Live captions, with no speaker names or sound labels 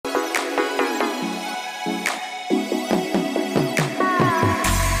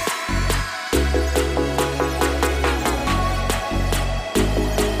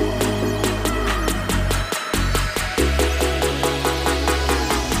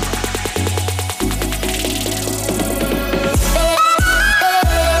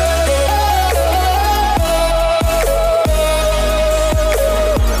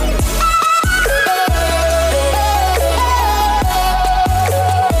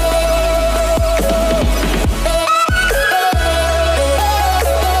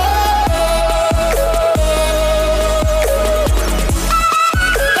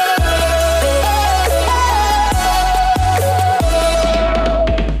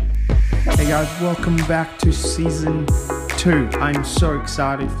guys, welcome back to season 2. I'm so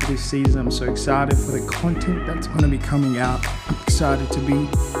excited for this season. I'm so excited for the content that's going to be coming out. I'm excited to be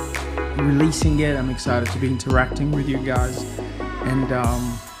releasing it. I'm excited to be interacting with you guys. And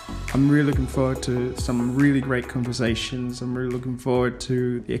I'm really looking forward to some really great conversations. I'm really looking forward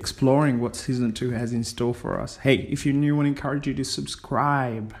to exploring what season 2 has in store for us. Hey, if you're new, I want to encourage you to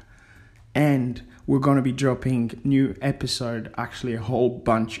subscribe. And we're going to be dropping new episode, actually a whole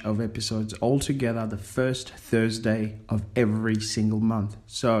bunch of episodes all together the first Thursday of every single month.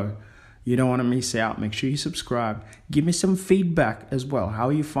 So you don't want to miss out. Make sure you subscribe. Give me some feedback as well. How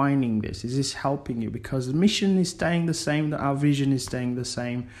are you finding this? Is this helping you? Because the mission is staying the same. Our vision is staying the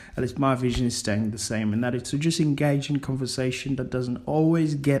same. At least my vision is staying the same. And that is to just engage in conversation that doesn't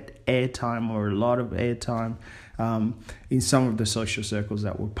always get airtime or a lot of airtime in some of the social circles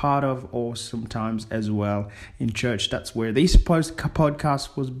that we're part of, or sometimes as well in church. That's where this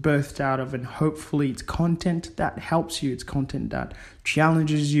podcast was birthed out of, and hopefully it's content that helps you, it's content that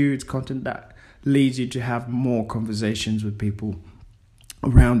challenges you, it's content that leads you to have more conversations with people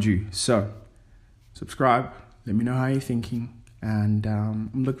around you. So subscribe, let me know how you're thinking, and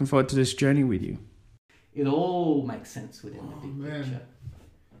I'm looking forward to this journey with you. It all makes sense within the big picture.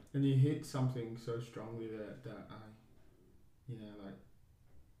 And you hit something so strongly that like,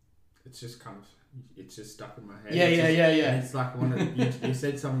 it's just kind of, it's just stuck in my head. Yeah. It's like one of you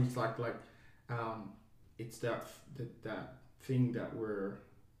said something. It's like it's that thing that we're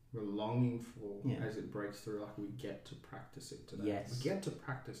longing for as it breaks through. Like we get to practice it today. Yes, we get to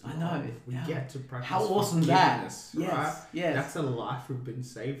practice. I know. We get to practice. How awesome that! Yes, right? Yes, that's a life we've been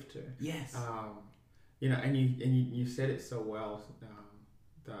saved to. Yes. And you said it so well.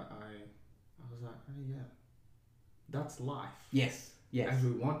 That I was like, oh yeah, that's life. Yes. As we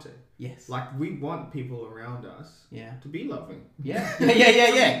want it. Yes. Like we want people around us. Yeah. To be loving. Yeah. To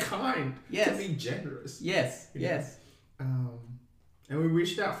be kind. Yes. To be generous. Yes. Yes. And we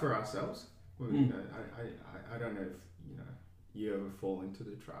wish that for ourselves. I don't know if you ever fall into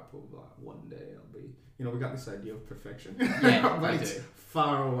the trap of like one day I'll be. We got this idea of perfection. Yeah. But it's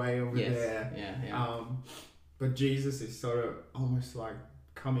far away over yes. there. Yeah. But Jesus is sort of almost like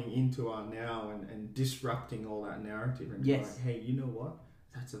coming into our now and disrupting all that narrative and like, hey, you know what?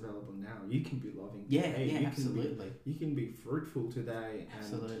 That's available now. You can be loving today. You absolutely. You can be fruitful today.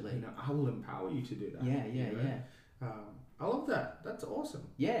 Absolutely. And I will empower you to do that. Yeah. I love that. That's awesome.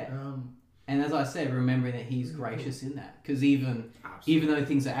 Yeah. And as I said, remembering that He's gracious in that, because even though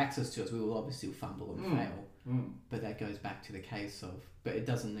things are access to us, we will obviously fumble and fail. But that goes back to the case of, but it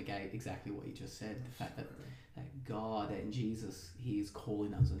doesn't negate exactly what you just said. The fact that God and Jesus, He is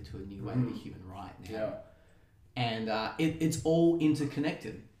calling us into a new way to be human right now. Yeah. And it's all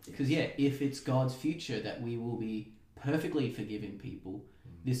interconnected. Because if it's God's future that we will be perfectly forgiving people,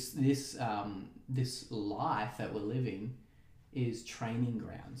 this life that we're living is training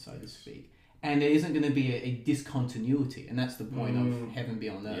ground, so to speak. And there isn't going to be a discontinuity, and that's the point of heaven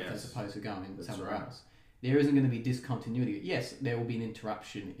beyond earth as opposed to going somewhere else. There isn't going to be discontinuity. Yes, there will be an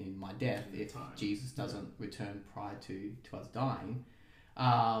interruption in my death if Jesus doesn't return prior to us dying.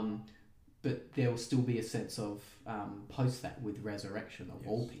 But there will still be a sense of post that with resurrection of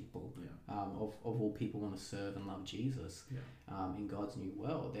all people, of all people want to serve and love Jesus in God's new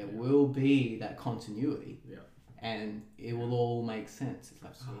world. There will be that continuity, and it will all make sense. It's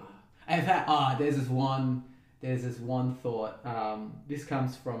like, in fact, there's this one thought. This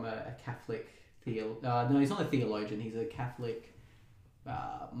comes from a Catholic no, he's not a theologian. He's a Catholic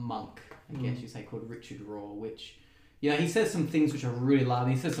monk, I guess you say, called Richard Rohr, which, he says some things which I really love.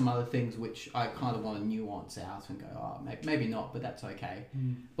 And he says some other things which I kind of want to nuance out and go, maybe not, but that's okay.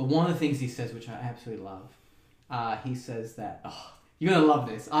 But one of the things he says, which I absolutely love, he says that, you're going to love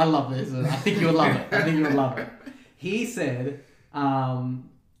this. I love this. I think you'll love it. He said, because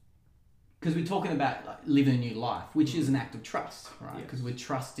we're talking about like, living a new life, which is an act of trust, right? Because we're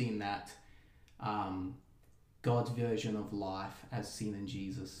trusting that God's version of life as seen in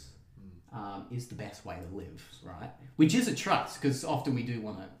Jesus is the best way to live, right? Which is a trust, because often we do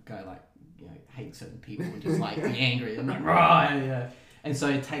want to go like, hate certain people and just like be angry and like, right? And so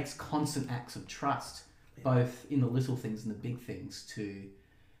it takes constant acts of trust, both in the little things and the big things, to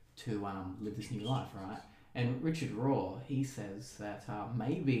live this new life, right? And Richard Rohr, he says that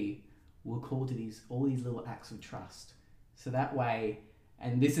maybe we're called to all these little acts of trust, so that way.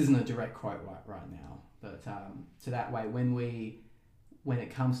 And this isn't a direct quote right now, but so that way when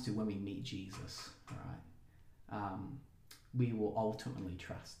it comes to when we meet Jesus, right, we will ultimately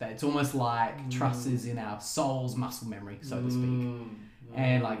trust. That it's almost like trust is in our soul's muscle memory, so to speak.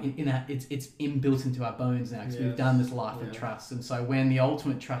 And like it's inbuilt into our bones now because we've done this life of trust. And so when the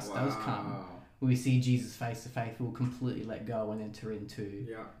ultimate trust does come, when we see Jesus face to face, we'll completely let go and enter into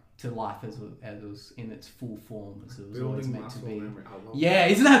to life as it was in its full form, as it was always meant to be.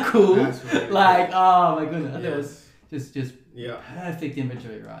 Isn't that cool? Really like, cool. Oh my goodness, that was just perfect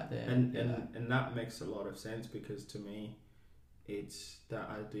imagery right there. And that makes a lot of sense, because to me, it's that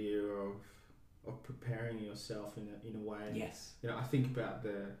idea of preparing yourself in a way. Yes. I think about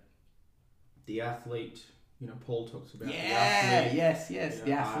the athlete. Paul talks about the athlete. Yes.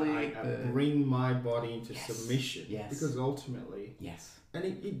 The athlete. I bring my body into submission. Yes. Because ultimately. Yes. And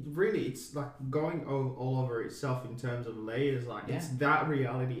it really, it's like going all over itself in terms of layers. Like, it's that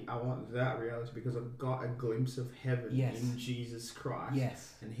reality. I want that reality because I've got a glimpse of heaven in Jesus Christ.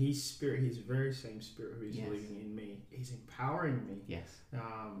 Yes. And His Spirit, His very same Spirit who is living in me, He's empowering me. Yes.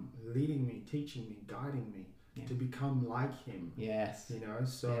 Leading me, teaching me, guiding me to become like Him. Yes.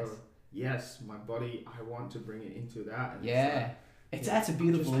 So yes, my body, I want to bring it into that. And that's a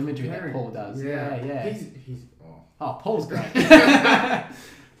beautiful imagery that Paul does. Yeah. He's Paul's great.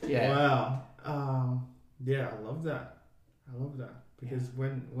 Wow. I love that. Because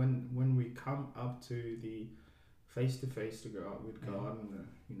when we come up to the face to face to go with God and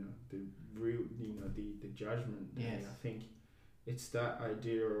the real the judgment day, I think it's that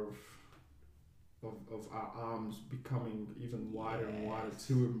idea of our arms becoming even wider and wider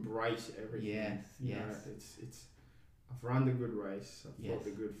to embrace everything. It's I've run the good race. I've fought the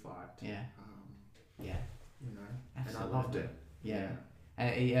good fight. And I loved it.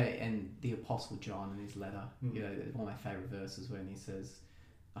 And the Apostle John in his letter, one of my favorite verses when he says,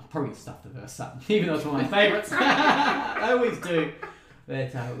 I'll probably stuff the verse up, even though it's one of my favorites. I always do.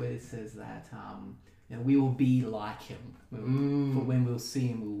 But where it says that we will be like Him. For when we'll see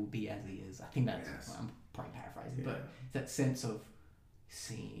Him, we will be as He is. I think that's, I'm probably paraphrasing, but it's that sense of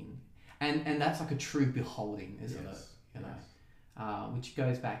seeing. And that's like a true beholding, isn't it? Which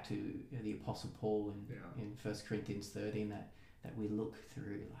goes back to the Apostle Paul in 1 Corinthians 13, that we look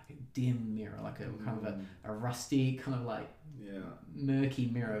through like a dim mirror, like a kind of a rusty, kind of like murky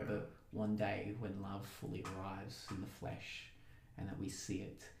mirror, but one day when love fully arrives in the flesh and that we see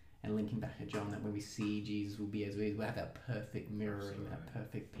it. And linking back to John, that when we see Jesus, we'll be as we have that perfect mirroring, that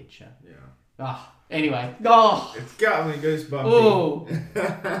perfect picture. Anyway. It's got me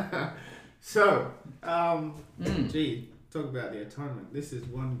goosebumps. So, talk about the atonement. This is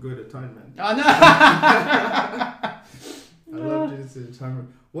one good atonement. Oh, no! I love Jesus' atonement.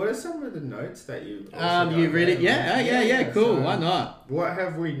 What are some of the notes that you read it? Yeah, cool. So, why not? What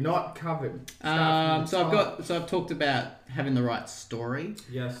have we not covered? So I've talked about having the right story.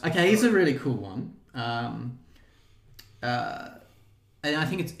 Yes. Okay, here's a really cool one. And I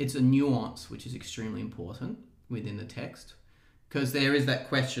think it's a nuance which is extremely important within the text. Because there is that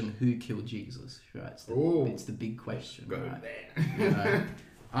question, who killed Jesus? Right? It's the big question. Right? There.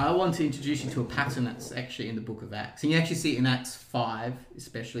 I want to introduce you to a pattern that's actually in the book of Acts. And you actually see it in Acts 5,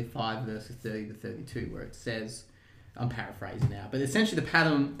 especially 5 verses 30 to 32, where it says, I'm paraphrasing now, but essentially the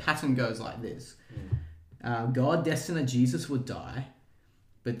pattern goes like this. God destined that Jesus would die,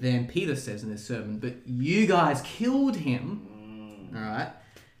 but then Peter says in his sermon, but you guys killed him. All right?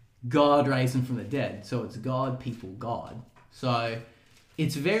 God raised him from the dead. So it's God, people, God. So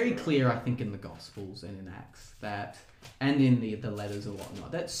it's very clear, I think, in the Gospels and in Acts that, and in the letters and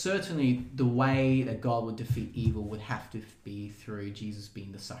whatnot, that certainly the way that God would defeat evil would have to be through Jesus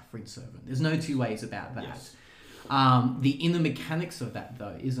being the suffering servant. There's no two ways about that. Yes. The inner mechanics of that,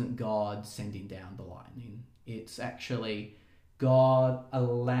 though, isn't God sending down the lightning. It's actually God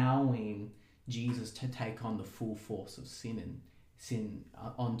allowing Jesus to take on the full force of sin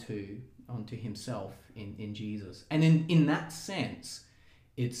onto himself in Jesus. And in that sense,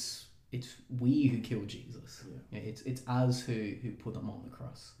 it's we who killed Jesus. Yeah. It's us who put him on the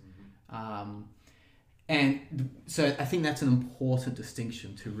cross. And so I think that's an important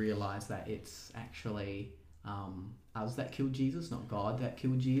distinction to realize that it's actually us that killed Jesus, not God that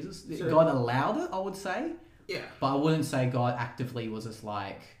killed Jesus. So, God allowed it, I would say. Yeah. But I wouldn't say God actively was just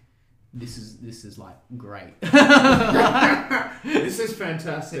like, this is like great. This is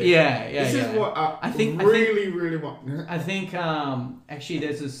fantastic. This is what I really want. I think actually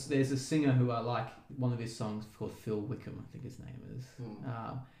there's a singer who I like, one of his songs called Phil Wickham, I think his name is.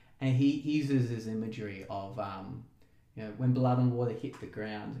 And he uses this imagery of when blood and water hit the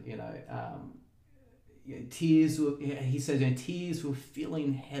ground, tears were, he says, tears were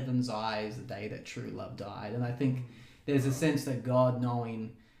filling heaven's eyes the day that true love died. And I think there's a sense that God,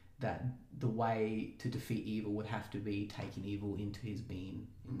 knowing that the way to defeat evil would have to be taking evil into his being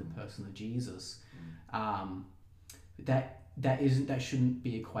in the person of Jesus. That shouldn't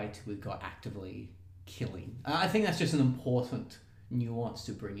be equated with God actively killing. I think that's just an important nuance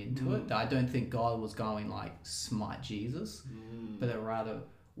to bring into it. I don't think God was going like smite Jesus, but that rather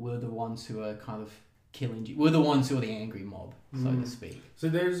we're the ones who are kind of killing. We're the ones who are the angry mob, so to speak. So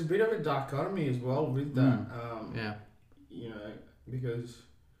there's a bit of a dichotomy as well with that. You know, because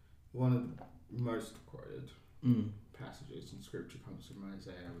one of the most quoted passages in Scripture comes from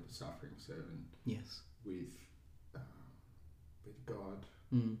Isaiah with the suffering servant. Yes. With God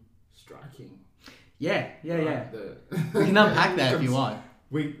striking. Yeah. We can unpack that if you want.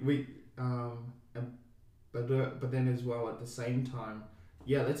 But then as well at the same time,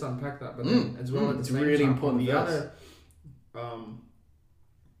 let's unpack that. But then as well at the same really time, important the other,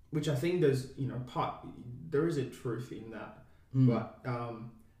 which I think there's there is a truth in that, but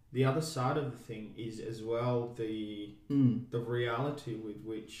the other side of the thing is as well the reality with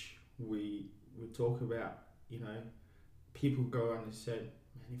which we talk about. People go on and said,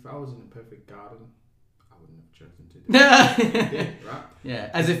 "Man, if I was in a perfect garden, I wouldn't have chosen to do it." Right? Yeah,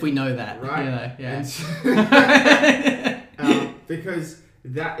 as if we know that, right? Yeah. Because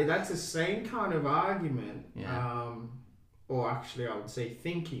that's the same kind of argument, or actually, I would say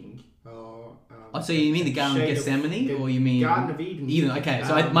thinking. So you mean the Garden of Gethsemane, or you mean Garden of Eden? Eden. Okay,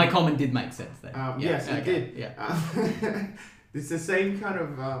 so my comment did make sense there. Yes, it did. Yeah. It's the same kind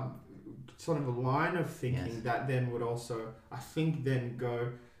of sort of a line of thinking that then would also, I think, then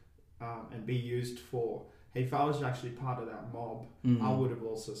go and be used for, hey, if I was actually part of that mob, I would have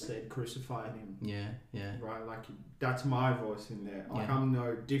also said crucify him. Yeah. Right, like that's my voice in there. Like I'm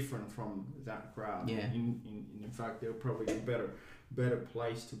no different from that crowd. Yeah. In fact, they're probably a better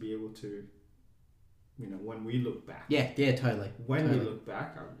place to be able to, when we look back. Yeah, totally. When we look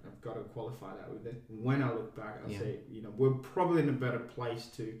back, I've got to qualify that with it. When I look back, I'll say, we're probably in a better place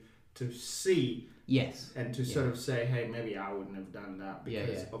to see and to sort of say, hey, maybe I wouldn't have done that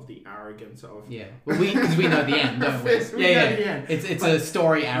because of the arrogance of well, because we know the end, don't we? We know the end. It's a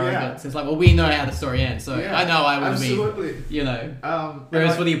story arrogance. It's like, well, we know how the story ends, so I know I would be,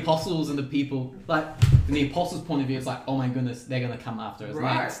 whereas for the apostles and the people, like from the apostles' point of view, it's like, oh my goodness, they're gonna come after us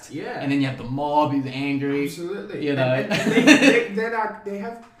next. And then you have the mob who's angry. Absolutely. And they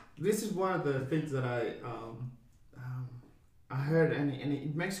have. This is one of the things that I heard, and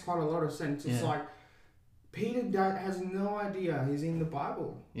it makes quite a lot of sense. It's like Peter has no idea he's in the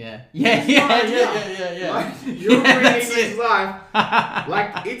Bible. Yeah. Like, you're reading his life,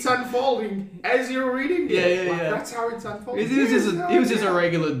 like it's unfolding as you're reading it. That's how it's unfolding. He was just a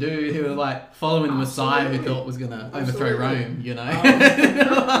regular dude who was like following the Messiah who thought was gonna overthrow Rome.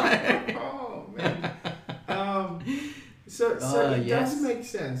 Oh man. So it does make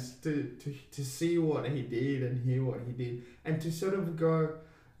sense to see what he did and hear what he did, and to sort of go,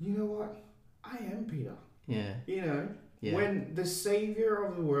 you know what, I am Peter. When the Savior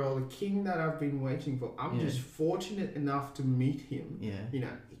of the world, the King that I've been waiting for, I'm just fortunate enough to meet him.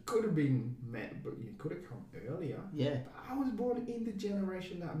 It could have been met, but it could have come earlier. But I was born in the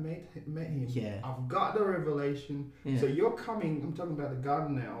generation that met him. I've got the revelation. So you're coming, I'm talking about the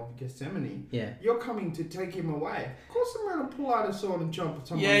garden now of Gethsemane. You're coming to take him away. Of course I'm going to pull out a sword and jump at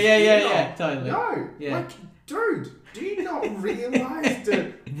someone's totally. No. Like, dude, do you not realize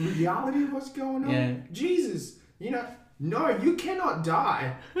the reality of what's going on? Jesus, no, you cannot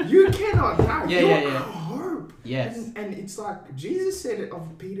die. You cannot die. You're our hope. And it's like Jesus said it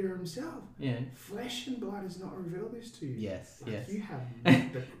of Peter himself. Flesh and blood has not revealed this to you. You have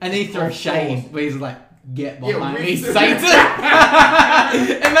and he throws shame where he's like, get behind me, Satan.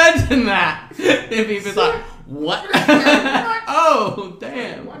 Imagine that. If he was like, what? Oh,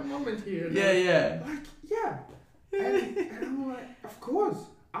 damn. One moment here. And I'm like, of course.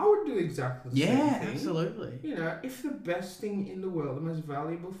 I would do exactly the same thing. Absolutely. If the best thing in the world, the most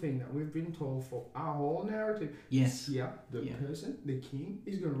valuable thing that we've been told for our whole narrative is the person, the king,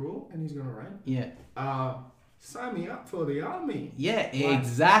 is going to rule and he's going to reign. Sign me up for the army.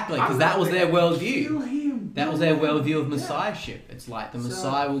 Exactly. Because that was their worldview. Kill him. That was their worldview of messiahship. It's like the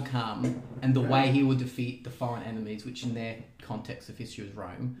Messiah will come, and the way he will defeat the foreign enemies, which in their context of history was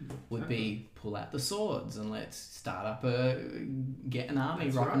Rome, would be pull out the swords and let's start up get an army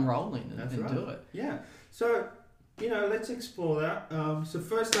and rolling and do it. So, let's explore that. So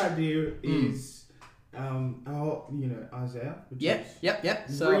first idea is Isaiah. Which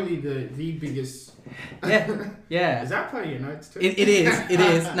So really the biggest. Is that part of your notes too? It is.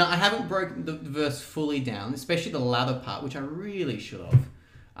 Now I haven't broken the verse fully down, especially the latter part, which I really should have,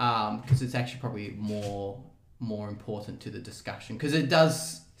 because it's actually probably more important to the discussion, because it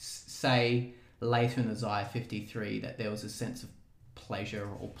does say later in Isaiah 53 that there was a sense of pleasure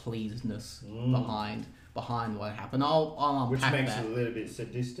or pleasedness behind what happened. I'll unpack which makes that. it a little bit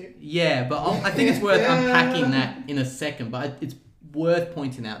sadistic. Yeah, but I think it's worth unpacking that in a second. But it's worth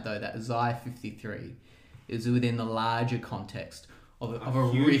pointing out, though, that Isaiah 53 is within the larger context of a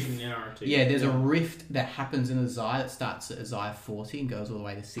rift. Narrative. Yeah, there's a rift that happens in Isaiah that starts at Isaiah 40 and goes all the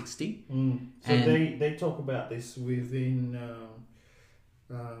way to 60. So they talk about this within,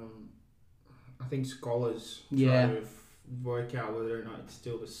 I think scholars try to work out whether or not it's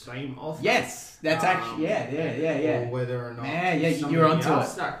still the same author. Yes, that's actually or whether or not you're onto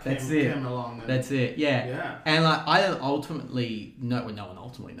else it. that That's came along. That's it. Yeah. And like I don't ultimately know. Well, no one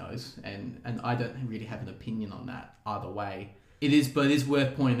ultimately knows, and I don't really have an opinion on that either way. It is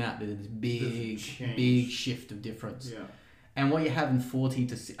worth pointing out that it is big shift of difference. Yeah. And what you have in 40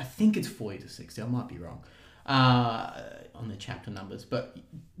 to I think it's 40 to 60. I might be wrong on the chapter numbers, but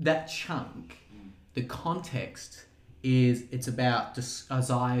that chunk, the context is it's about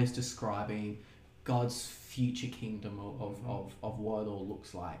Isaiah's describing God's future kingdom of what it all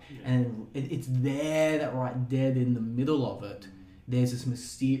looks like, and it's there that right dead in the middle of it. There's this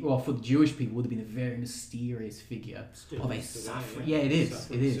mysterious, well, for the Jewish people, would have been a very mysterious figure of a suffering. Yeah, it is.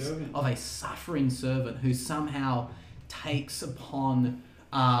 Servant. Of a suffering servant who somehow takes upon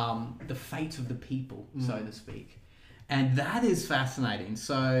the fate of the people, so to speak, and that is fascinating.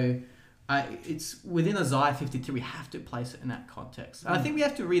 So, it's within Isaiah 53. We have to place it in that context. And I think we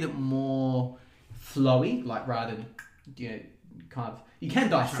have to read it more flowy, like rather than kind of you can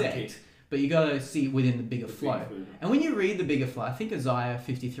dissect. But you got to see it within the bigger flow. And when you read the bigger flow, I think Isaiah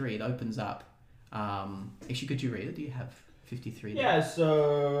 53, it opens up. Actually, could you read it? Do you have 53 there? Yeah,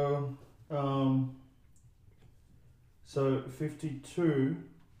 so 52.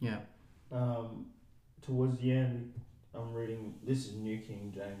 Yeah. Towards the end, I'm reading, this is New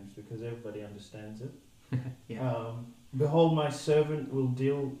King James because everybody understands it. Yeah. Behold, my servant will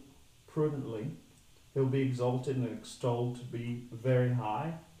deal prudently. He'll be exalted and extolled to be very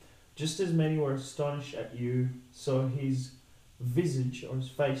high. Just as many were astonished at you, so his visage or his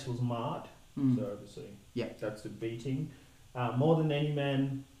face was marred. So obviously, that's the beating. More than any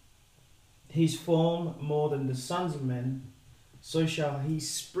man, his form more than the sons of men, so shall he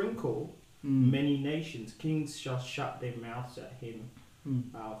sprinkle many nations. Kings shall shut their mouths at him.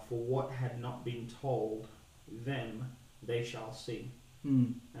 For what had not been told them, they shall see.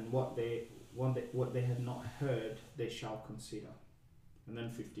 And what they had not heard, they shall consider. And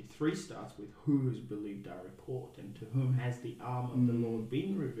then 53 starts with, who has believed our report, and to whom has the arm of the Lord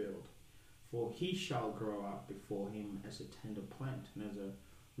been revealed? For he shall grow up before him as a tender plant, and as a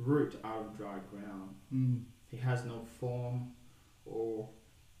root out of dry ground. He has no form or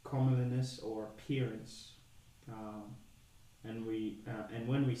comeliness or appearance, and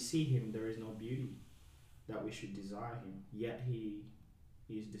when we see him, there is no beauty that we should desire him. Yet he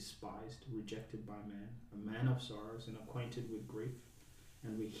is despised, rejected by man, a man of sorrows and acquainted with grief.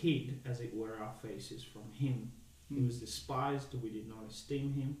 And we hid, as it were, our faces from him. He was despised, we did not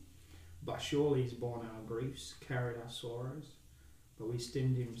esteem him. But surely he's borne our griefs, carried our sorrows. But we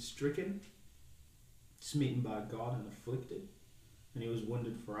esteemed him stricken, smitten by God and afflicted. And he was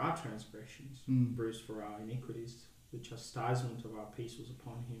wounded for our transgressions, bruised for our iniquities. The chastisement of our peace was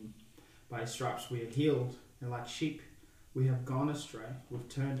upon him. By his stripes we are healed, and like sheep we have gone astray. We've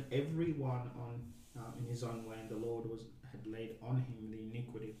turned every one on in his own way, and the Lord had laid on him the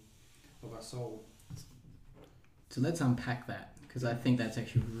iniquity of our soul. So let's unpack that, because I think that's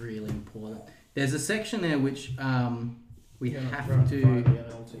actually really important. There's a section there which we have to...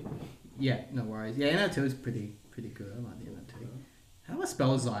 NLT. Yeah, no worries. Yeah, NLT is pretty good. I like the NLT. How do I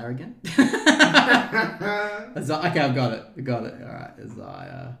spell Isaiah again? Okay, I've got it. All right,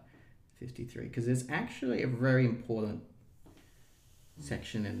 Isaiah 53, because there's actually a very important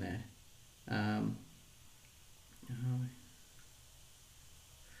section in there.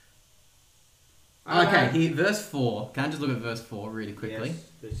 Okay, verse 4. Can I just look at verse 4 really quickly?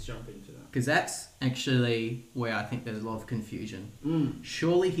 Yes, let's jump into that. Because that's actually where I think there's a lot of confusion.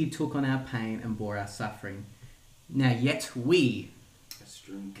 Surely he took on our pain and bore our suffering. Now yet we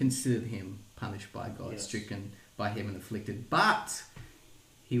considered him punished by God, stricken by him and afflicted. But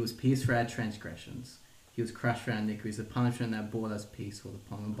he was pierced for our transgressions. He was crushed for our iniquities. The punishment that brought us peace was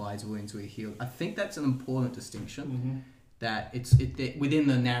upon him. By his wounds we are healed. I think that's an important distinction. That it's within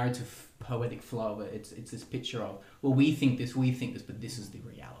the narrative poetic flow of it, it's this picture of, well, we think this, but this is the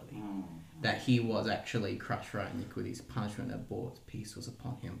reality. That he was actually crushed for our iniquities. Punishment that brought peace was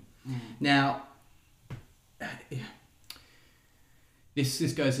upon him. Now,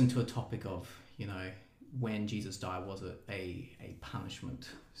 this goes into a topic of, when Jesus died was a punishment,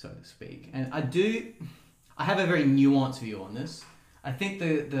 so to speak. And I have a very nuanced view on this. I think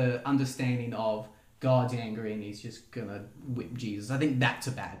the understanding of God's angry and he's just gonna whip Jesus, I think that's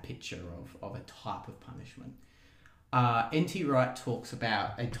a bad picture of a type of punishment. N.T. Wright talks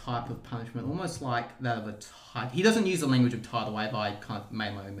about a type of punishment almost like that of a tide. He doesn't use the language of tidal wave. I kind of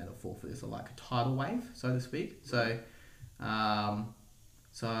made my own metaphor for this, like a tidal wave, so to speak. So what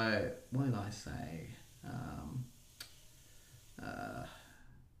did I say?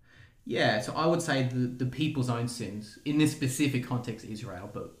 So I would say the people's own sins, in this specific context Israel,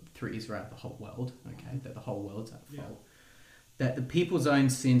 but through Israel the whole world, okay, that the whole world's at fault. That the people's own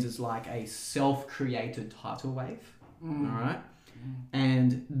sins is like a self-created tidal wave, all right?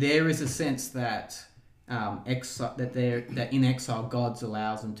 And there is a sense that that in exile God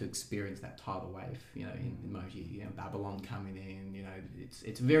allows them to experience that tidal wave, in Mojie, Babylon coming in,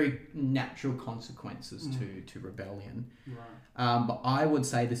 it's very natural consequences to rebellion. Right. But I would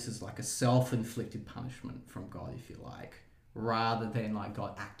say this is like a self-inflicted punishment from God, if you like, rather than like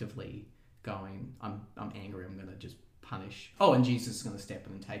God actively going, I'm angry, I'm going to just punish. Oh, and Jesus is going to step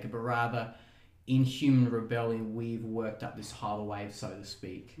in and take it, but rather in human rebellion, we've worked up this tidal wave, so to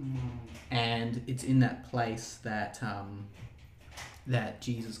speak. And it's in that place that that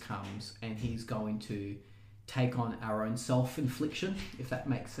Jesus comes and he's going to take on our own self-infliction, if that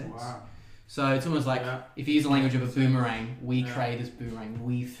makes sense. Wow. So it's almost like, if you use the language of a boomerang, we create this boomerang,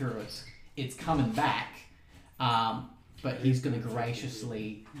 we threw it, it's coming back, but he's going to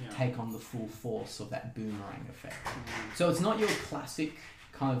graciously take on the full force of that boomerang effect. So it's not your classic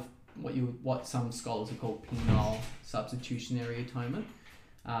kind of what some scholars have called penal substitutionary atonement.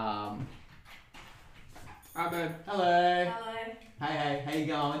 Hi, babe. Hello. Hello. Hey, how you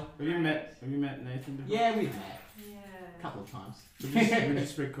going? Have you met Nathan before? Yeah, we've met. Yeah. A couple of times. We're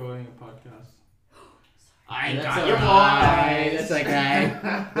just recording a podcast. I got your boy. That's okay.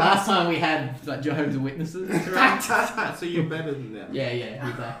 Last time we had Jehovah's Witnesses. So you're better than them. Yeah,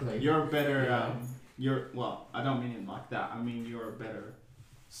 exactly. You're better. Well, I don't mean it like that. I mean you're a better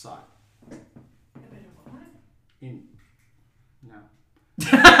side. A bit of what? No.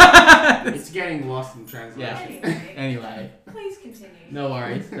 It's getting lost in translation. Anyway. Please continue. No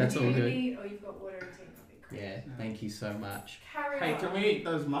worries. That's all good. Or you've got water and tea. Yeah. Thank you so much. Hey, can we eat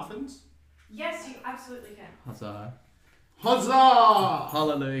those muffins? Yes, you absolutely can. Huzzah! Huzzah!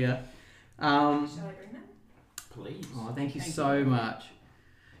 Hallelujah. Shall I bring them? Please. Oh, thank you so much.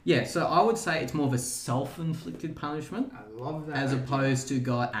 Yeah, so I would say it's more of a self-inflicted punishment. I love that. As opposed to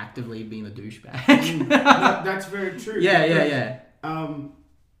God actively being a douchebag. That's very true. Yeah.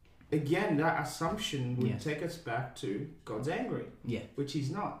 Again, that assumption would take us back to God's angry. Yeah. Which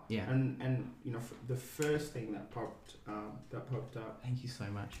he's not. Yeah. And the first thing that popped up. Thank you so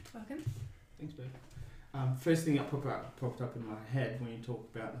much. Welcome. Thanks, babe. First thing that popped up in my head when you talk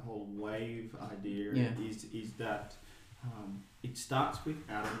about the whole wave idea is that it starts with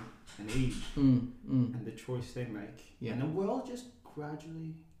Adam and Eve and the choice they make. Yeah. And the world just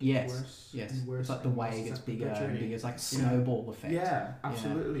gradually gets worse and worse. It's like the wave gets bigger and bigger. It's like a snowball effect. Yeah,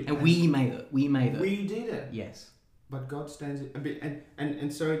 absolutely. And we made it. We did it. Yes. But God stands a bit,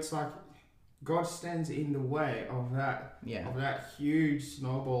 and so it's like God stands in the way of that huge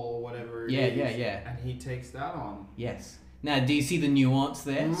snowball or whatever it is. Yeah. And he takes that on. Yes. Now, do you see the nuance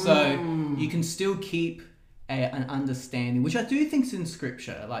there? So you can still keep an understanding, which I do think is in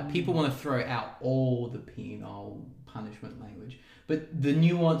Scripture. Like people want to throw out all the penal punishment language, but the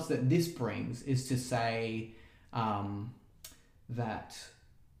nuance that this brings is to say that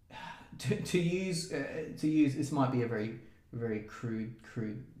to use this might be a very very crude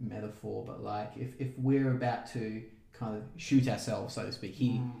metaphor, but like if we're about to kind of shoot ourselves, so to speak,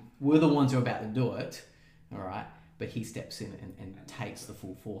 we're the ones who are about to do it, all right, but he steps in and takes the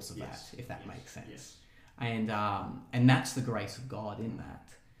full force of that, if that makes sense. Yes. And that's the grace of God in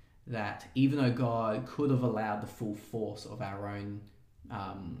that even though God could have allowed the full force of our own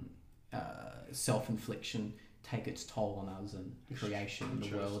self-infliction take its toll on us and creation and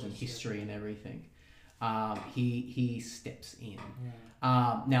the world and history and everything, he steps in.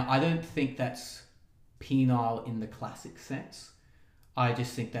 Now, I don't think that's penal in the classic sense. I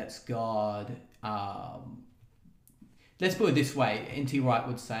just think that's God. Let's put it this way. N.T. Wright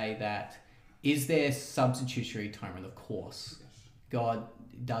would say that, is there substitutionary atonement? Of course. Yes. God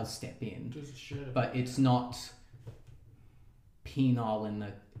does step in, but it's not penal in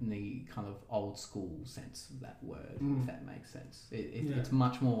the kind of old school sense of that word, if that makes sense. It's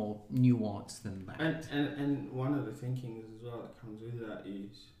much more nuanced than that. And one of the thinkings as well that comes with that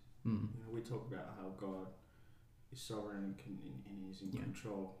is, we talk about how God is sovereign and he's in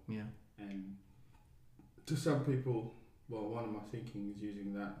control. Yeah. And to some people, well, one of my thinking is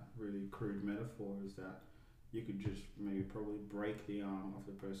using that really crude metaphor is that you could just maybe probably break the arm of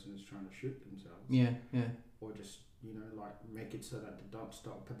the person who's trying to shoot themselves. Yeah, yeah. Or just, like make it so that they don't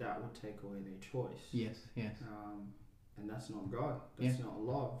stop, but that would take away their choice. Yes, yes. And that's not God. That's not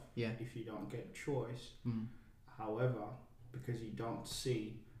love. Yeah. If you don't get a choice. Mm. However, because you don't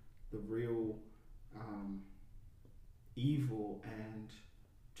see the real evil and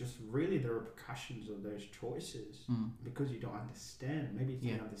just really the repercussions of those choices, because you don't understand. Maybe it's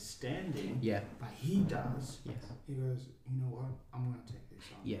an understanding. Yeah. But he does. Yes. He goes, you know what? I'm going to take this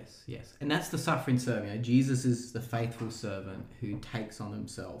on. Yes, yes. And that's the suffering servant. Jesus is the faithful servant who takes on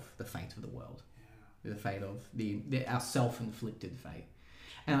himself the fate of the world. Yeah. The fate of our self-inflicted fate.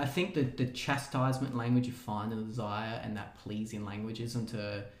 And I think that the chastisement language you find in Isaiah and that pleasing language isn't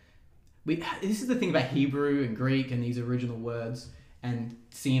this is the thing about Hebrew and Greek and these original words, and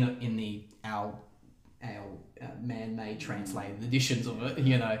seeing it in our man-made translated editions of it,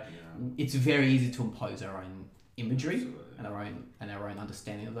 it's very easy to impose our own imagery and our own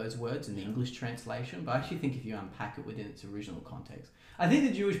understanding of those words in the English translation. But I actually think if you unpack it within its original context, I think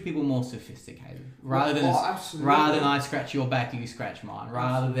the Jewish people are more sophisticated. Rather than I scratch your back, you scratch mine.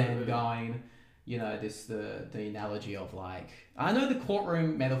 Rather than going, the analogy of I know the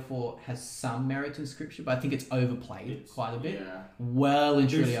courtroom metaphor has some merit in scripture, but I think it's overplayed quite a bit. Yeah. Well and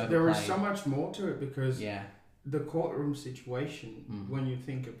truly overplayed. There is so much more to it because the courtroom situation, when you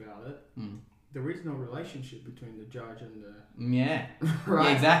think about it, there is no relationship between the judge and the... Yeah. Right?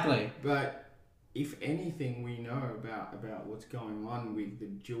 Yeah, exactly. But if anything we know about what's going on with the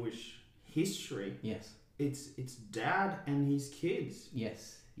Jewish history, it's dad and his kids.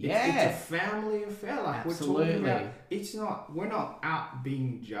 Yes. It's a family affair. Absolutely. We're talking about, we're not out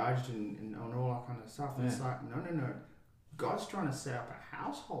being judged and all that kind of stuff. Yeah. It's no. God's trying to set up a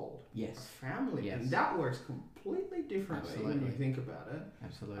household, a family, and that works completely differently when you think about it.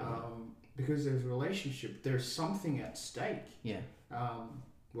 Absolutely. Because there's a relationship, there's something at stake. Yeah.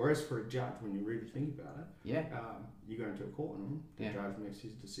 Whereas for a judge, when you really think about it, you go into a courtroom, the judge makes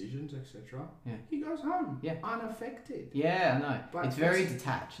his decisions, etc. Yeah. He goes home, unaffected. Yeah, I know. But it's very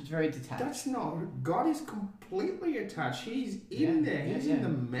detached. It's very detached. That's not... God is completely attached. He's in there. He's in the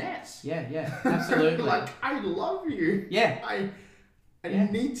mess. Yeah, absolutely. I love you. Yeah. I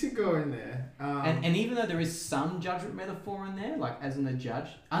need to go in there. And even though there is some judgment metaphor in there, as in the judge,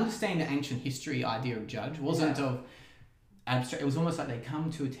 understanding the ancient history idea of judge wasn't of... abstract. It was almost like they come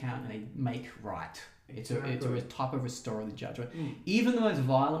to a town and they make right. It's a type of restorer of the judgment. Even the most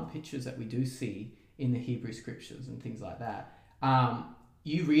violent pictures that we do see in the Hebrew scriptures and things like that,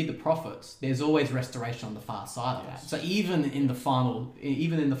 you read the prophets, there's always restoration on the far side of that. So even in the final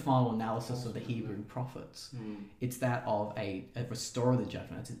analysis of the Hebrew prophets, it's that of a restorer of the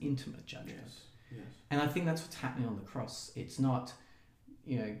judgment. It's an intimate judgment. Yes. And I think that's what's happening on the cross. It's not,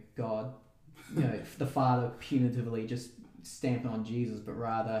 God, the Father punitively just stamping on Jesus, but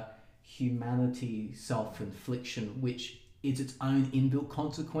rather humanity self-infliction, which is its own inbuilt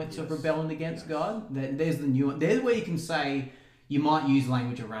consequence of rebelling against God. There's the nuance. There's where you can say you might use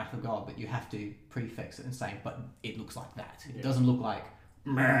language of wrath of God, but you have to prefix it and say, but it looks like that. It doesn't look like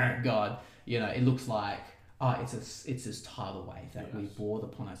God. It looks like it's this tidal wave that we bore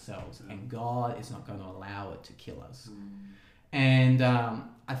upon ourselves, and God is not going to allow it to kill us. And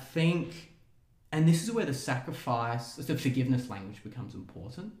I think. And this is where the sacrifice, the forgiveness language becomes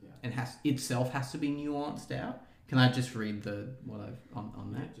important, and has to be nuanced out. Can I just read what I've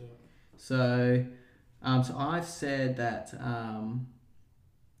on that? So I've said that.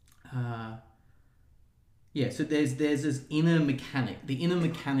 So there's this inner mechanic, the inner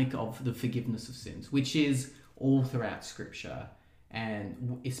mechanic of the forgiveness of sins, which is all throughout Scripture,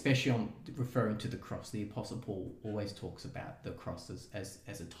 and especially on referring to the cross. The Apostle Paul always talks about the cross as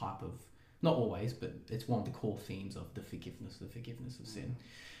a type of. Not always, but it's one of the core themes of the forgiveness of sin.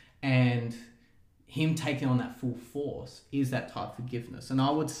 And him taking on that full force is that type of forgiveness. And I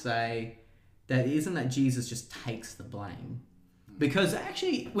would say that isn't that Jesus just takes the blame. Because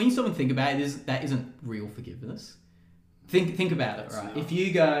actually, when you stop and think about it, that isn't real forgiveness. Think about it, right? If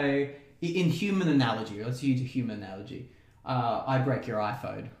you go, in human analogy, let's use a human analogy. I break your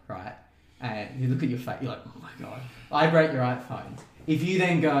iPhone, right? And you look at your face, you're like, oh my God, I break your iPhone. If you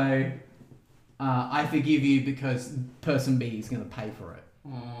then go... I forgive you because person B is going to pay for it.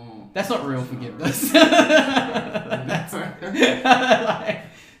 That's not real forgiveness. That's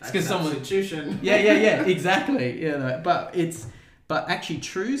because substitution. Yeah, exactly. But actually,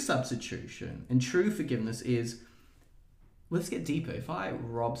 true substitution and true forgiveness is. Let's get deeper. If I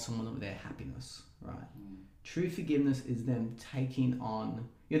rob someone of their happiness, right? True forgiveness is them taking on.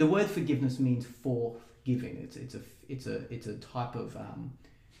 The word forgiveness means giving. It's a type of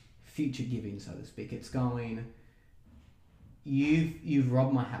future giving, so to speak. It's going, you've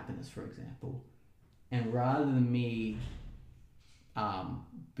robbed my happiness, for example, and rather than me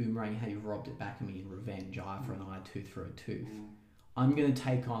boomerang how you've robbed it back at me in revenge, eye for an eye, tooth for a tooth, I'm going to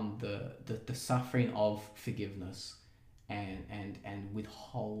take on the suffering of forgiveness and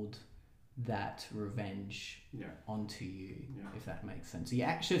withhold that revenge onto you, if that makes sense. So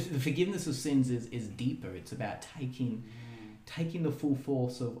actually, the forgiveness of sins is deeper. It's about taking the full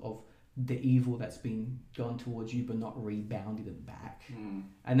force of the evil that's been gone towards you, but not rebounding it back.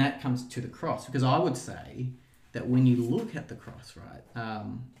 And that comes to the cross, because I would say that when you look at the cross, right,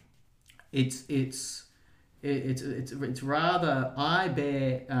 it's rather, I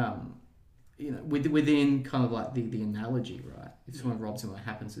bear, within kind of like the analogy, right? If someone robs me, what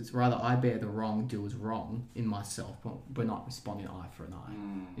happens? It's rather I bear the wrongdoer's wrong in myself, but not responding eye for an eye,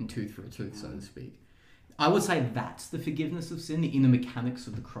 and tooth for a tooth, so to speak. I would say that's the forgiveness of sin, the inner mechanics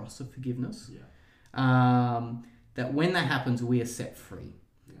of the cross of forgiveness. That when that happens, we are set free.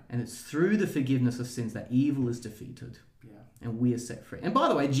 And it's through the forgiveness of sins that evil is defeated. And we are set free. And by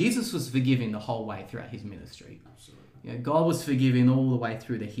the way, Jesus was forgiving the whole way throughout his ministry. Absolutely. God was forgiving all the way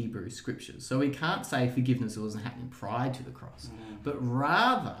through the Hebrew scriptures. So we can't say forgiveness wasn't happening prior to the cross. But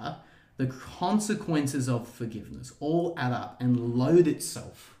rather, the consequences of forgiveness all add up and load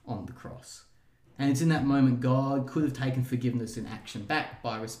itself on the cross. And it's in that moment God could have taken forgiveness in action back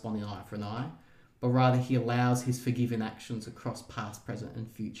by responding eye for an eye, but rather he allows his forgiving actions across past, present,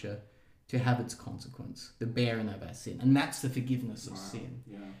 and future to have its consequence, the bearing of our sin. And that's the forgiveness of sin.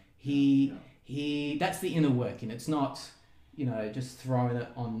 That's the inner working. It's not, just throwing it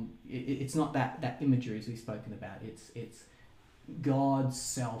on. It's not that imagery as we've spoken about. It's God's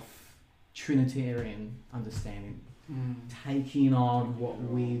self-Trinitarian understanding, taking on what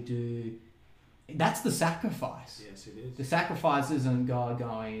we do. That's the sacrifice. Yes, it is. The sacrifice isn't God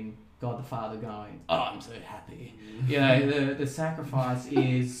the Father going, oh, I'm so happy. The sacrifice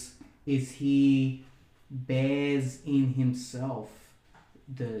is he bears in himself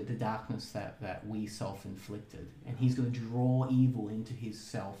the darkness that we self-inflicted, and he's going to draw evil into his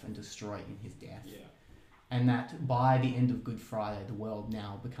self and destroy it in his death. And that by the end of Good Friday, the world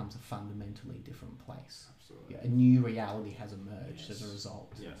now becomes a fundamentally different place. Absolutely. A new reality has emerged as a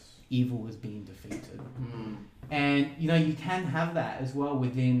result. Evil has been defeated. And, you can have that as well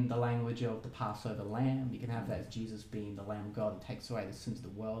within the language of the Passover lamb. You can have that as Jesus being the Lamb of God that takes away the sins of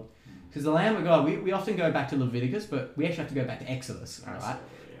the world. Because the Lamb of God, we often go back to Leviticus, but we actually have to go back to Exodus, right?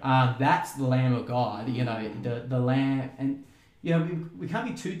 That's the Lamb of God, the Lamb. And, we can't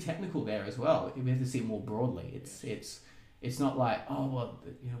be too technical there as well. We have to see it more broadly. It's not like,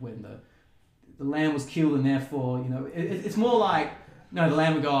 when the lamb was killed and therefore, it's more like, no, the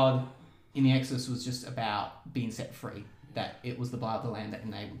Lamb of God in the Exodus was just about being set free. That it was the blood of the Lamb that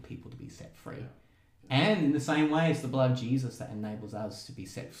enabled people to be set free. And in the same way, it's the blood of Jesus that enables us to be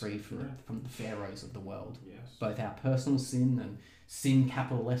set free from the pharaohs of the world. Both our personal sin and sin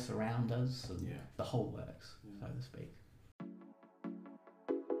capital S around us and the whole works, so to speak.